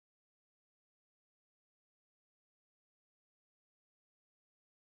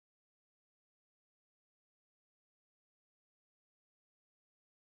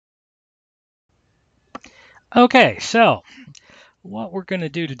Okay, so what we're going to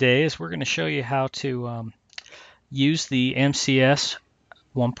do today is we're going to show you how to use the MCS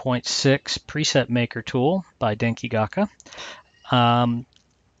 1.6 Preset Maker tool by Denki Gaka.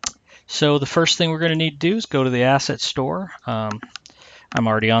 So the first thing we're going to need to do is go to the Asset Store. I'm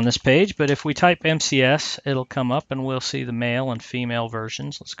already on this page, but if we type MCS, it'll come up and we'll see the male and female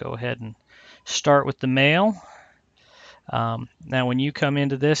versions. Let's go ahead and start with the male. Now when you come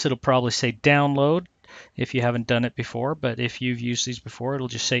into this, it'll probably say download if you haven't done it before, but if you've used these before, it'll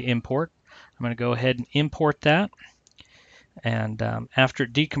just say import. I'm going to go ahead and import that. And after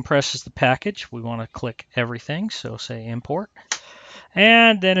it decompresses the package, we want to click everything, so say import.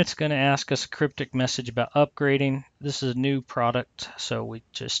 And then it's going to ask us a cryptic message about upgrading. This is a new product, so we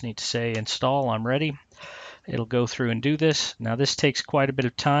just need to say install, I'm ready. It'll go through and do this. Now this takes quite a bit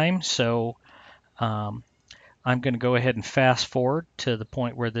of time, so I'm going to go ahead and fast forward to the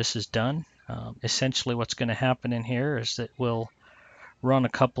point where this is done. Essentially what's going to happen in here is that we'll run a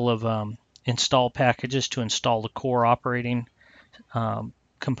couple of install packages to install the core operating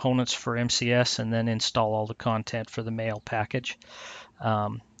components for MCS and then install all the content for the mail package.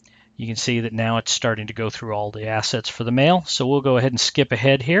 You can see that now it's starting to go through all the assets for the mail. So we'll go ahead and skip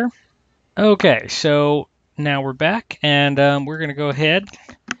ahead here. Okay, so now we're back and we're going to go ahead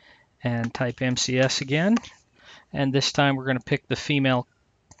and type MCS again. And this time we're going to pick the female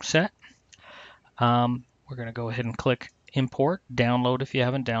set. We're going to go ahead and click import, download if you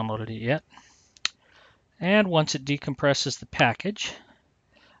haven't downloaded it yet. And once it decompresses the package,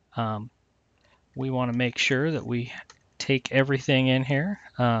 we want to make sure that we take everything in here.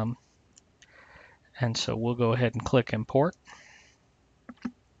 And so we'll go ahead and click import.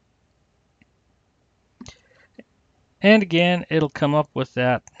 And again, it'll come up with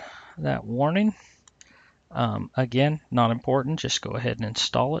that warning. Again, not important, just go ahead and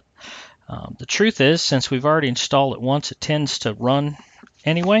install it. The truth is, since we've already installed it once, it tends to run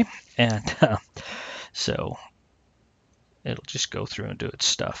anyway, and so it'll just go through and do its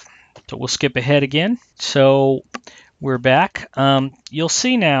stuff. So we'll skip ahead again. So we're back. You'll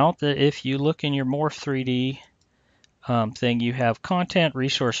see now that if you look in your Morph 3D thing, you have content,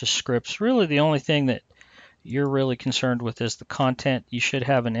 resources, scripts. Really the only thing that you're really concerned with is the content. You should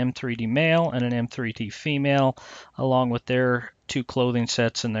have an M3D male and an M3D female along with their two clothing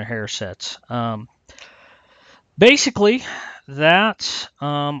sets and their hair sets. Basically, that's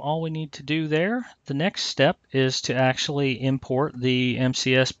all we need to do there. The next step is to actually import the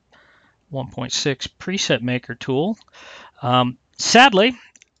MCS 1.6 Preset Maker tool. Sadly,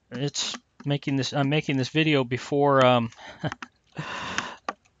 I'm making this video before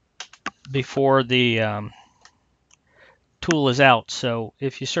before the tool is out. So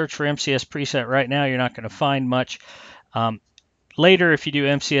if you search for MCS Preset right now, you're not going to find much. Later, if you do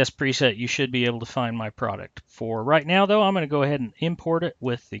MCS Preset, you should be able to find my product. For right now, though, I'm going to go ahead and import it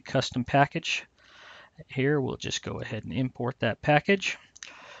with the custom package. Here, we'll just go ahead and import that package.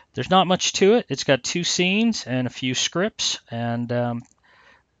 There's not much to it. It's got 2 scenes and a few scripts, and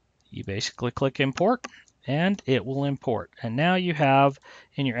you basically click import, and it will import. And now you have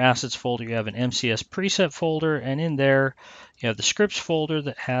in your assets folder, you have an MCS preset folder, and in there you have the scripts folder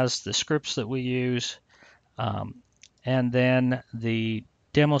that has the scripts that we use, and then the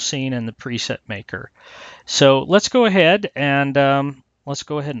demo scene and the preset maker. So let's go ahead and open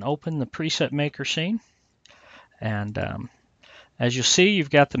the preset maker scene. And as you'll see, you've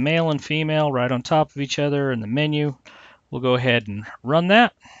got the male and female right on top of each other in the menu. We'll go ahead and run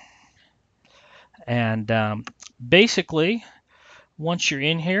that. And basically, once you're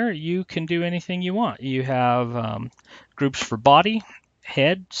in here, you can do anything you want. You have groups for body,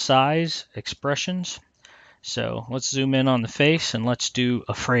 head, size, expressions. So let's zoom in on the face and let's do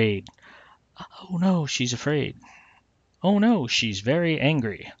afraid. Oh no, she's afraid. Oh no, she's very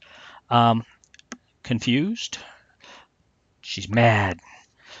angry. Confused. She's mad.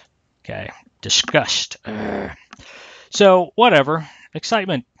 Okay, disgust. So whatever.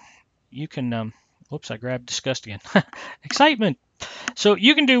 Excitement. You can, whoops, I grabbed disgust again. Excitement. So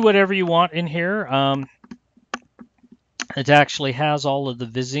you can do whatever you want in here. It actually has all of the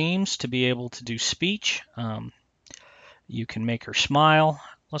visemes to be able to do speech. You can make her smile.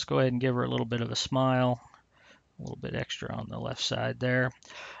 Let's go ahead and give her a little bit of a smile. A little bit extra on the left side there.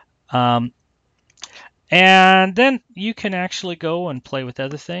 And then you can actually go and play with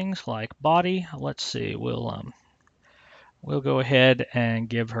other things like body. Let's see, we'll go ahead and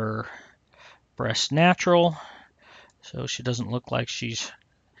give her breast natural, so she doesn't look like she's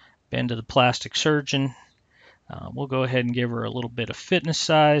been to the plastic surgeon. We'll go ahead and give her a little bit of fitness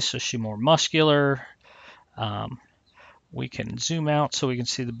size, so she's more muscular. We can zoom out so we can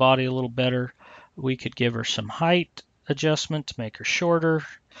see the body a little better. We could give her some height adjustment to make her shorter.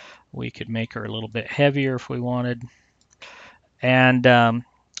 We could make her a little bit heavier if we wanted. And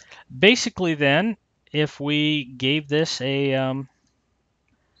basically then, if we gave this a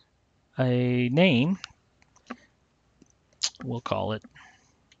name, we'll call it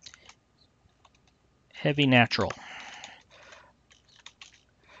Heavy Natural.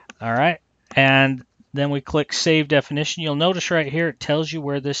 All right, and then we click Save Definition. You'll notice right here it tells you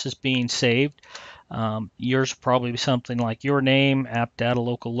where this is being saved. Yours will probably be something like your name, app data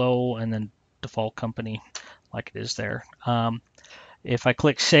local low, and then default company like it is there. If I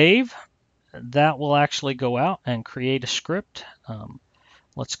click Save, that will actually go out and create a script.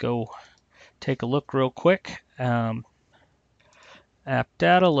 Let's go take a look real quick. App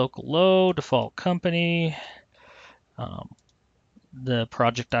data local low, default company. The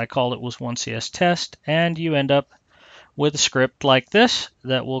project I called it was 1CS test, and you end up with a script like this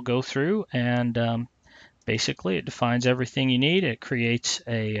that will go through and basically it defines everything you need. It creates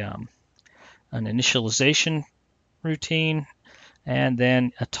an initialization routine and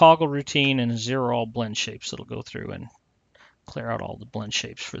then a toggle routine and a zero all blend shapes that'll go through and clear out all the blend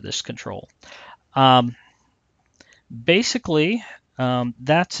shapes for this control. Basically,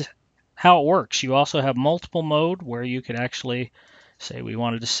 that's how it works. You also have multiple mode where you could actually say we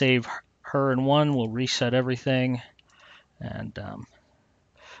wanted to save her in one, we'll reset everything, and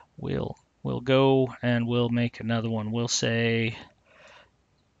we'll go and we'll make another one. We'll say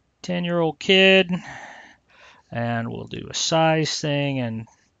 10-year-old kid, and we'll do a size thing. And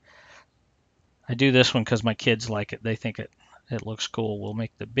I do this one because my kids like it. They think it looks cool. We'll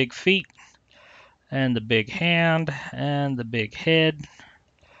make the big feet and the big hand and the big head.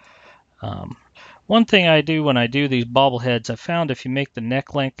 One thing I do when I do these bobbleheads, I found if you make the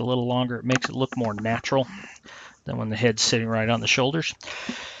neck length a little longer, it makes it look more natural than when the head's sitting right on the shoulders.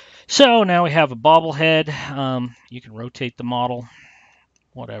 So now we have a bobblehead. You can rotate the model,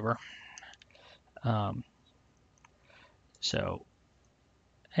 whatever. And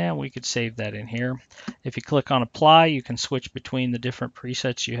we could save that in here. If you click on apply, you can switch between the different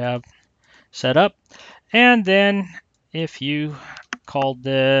presets you have set up. And then if you called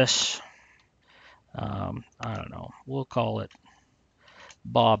this, I don't know, we'll call it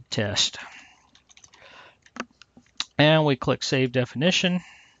Bob Test. And we click Save Definition.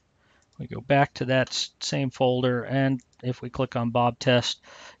 We go back to that same folder, and if we click on Bob Test,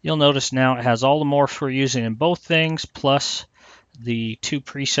 you'll notice now it has all the morphs we're using in both things, plus the two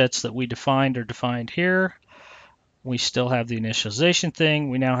presets that we defined are defined here. We still have the initialization thing.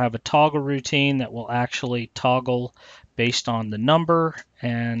 We now have a toggle routine that will actually toggle based on the number,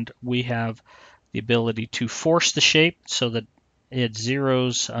 and we have the ability to force the shape so that it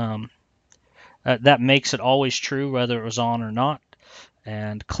zeros. That makes it always true whether it was on or not.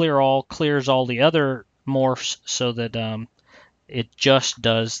 And clear all clears all the other morphs so that it just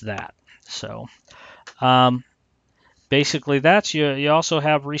does that. So basically that's you also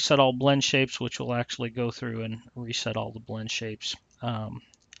have reset all blend shapes, which will actually go through and reset all the blend shapes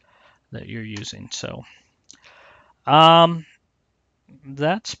that you're using. So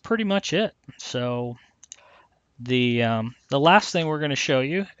that's pretty much it. So the last thing we're going to show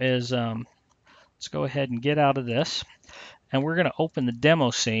you is let's go ahead and get out of this, and we're going to open the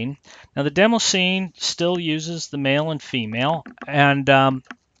demo scene. Now the demo scene still uses the male and female, and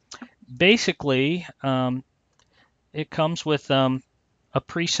basically it comes with a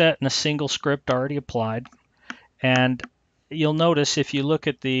preset and a single script already applied. And you'll notice if you look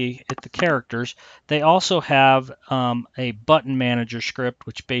at the characters, they also have a button manager script,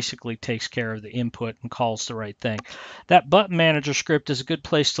 which basically takes care of the input and calls the right thing. That button manager script is a good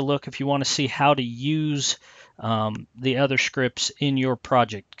place to look if you want to see how to use the other scripts in your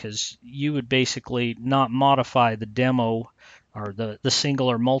project, because you would basically not modify the demo or the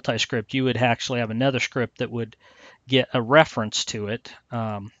single or multi-script. You would actually have another script that would get a reference to it,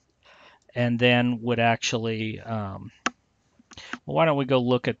 and then would actually well, why don't we go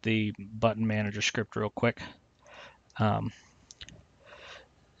look at the button manager script real quick. So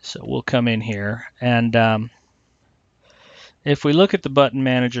we'll come in here, and if we look at the button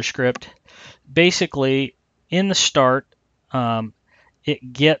manager script, basically in the start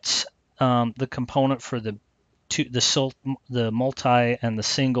it gets the component for the multi and the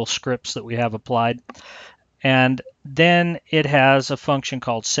single scripts that we have applied, and then it has a function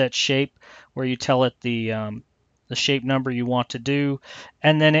called set shape where you tell it the shape number you want to do,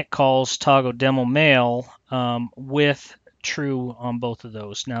 and then it calls toggle demo male with true on both of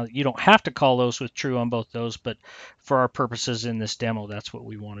those. Now you don't have to call those with true on both those, but for our purposes in this demo, that's what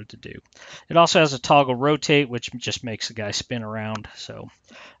we wanted to do. It also has a toggle rotate, which just makes the guy spin around. So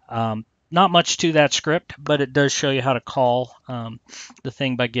not much to that script, but it does show you how to call the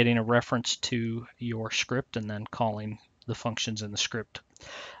thing by getting a reference to your script and then calling the functions in the script.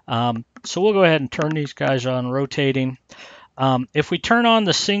 So we'll go ahead and turn these guys on rotating. If we turn on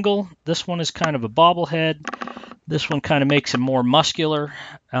the single, this one is kind of a bobblehead. This one kind of makes him more muscular.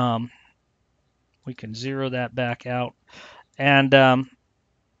 We can zero that back out. And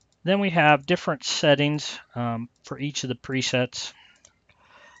then we have different settings for each of the presets.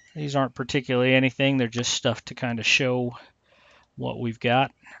 These aren't particularly anything. They're just stuff to kind of show what we've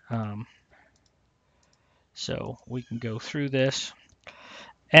got. So we can go through this.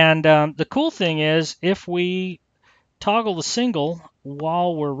 And the cool thing is, if we toggle the single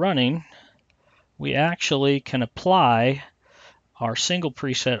while we're running, we actually can apply our single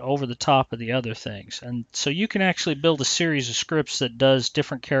preset over the top of the other things. And so you can actually build a series of scripts that does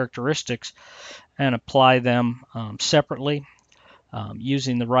different characteristics and apply them separately.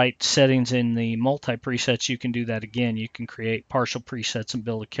 Using the right settings in the multi-presets, you can do that again. You can create partial presets and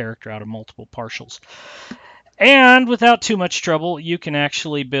build a character out of multiple partials. And without too much trouble, you can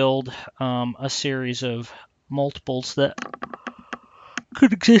actually build a series of multiples that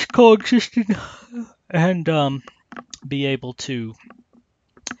could exist coexisting and be able to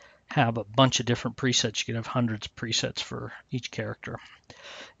have a bunch of different presets. You could have hundreds of presets for each character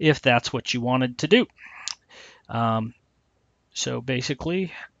if that's what you wanted to do. So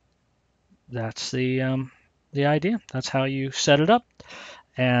basically, that's the idea. That's how you set it up.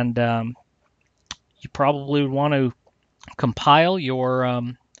 And you probably would want to compile your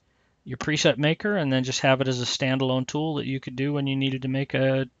preset maker and then just have it as a standalone tool that you could do when you needed to make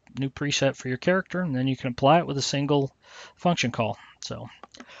a new preset for your character, and then you can apply it with a single function call. So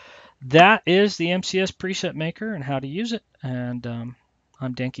that is the MCS Preset Maker and how to use it. And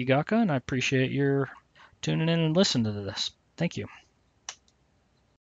I'm Denki Gaka, and I appreciate your tuning in and listening to this. Thank you.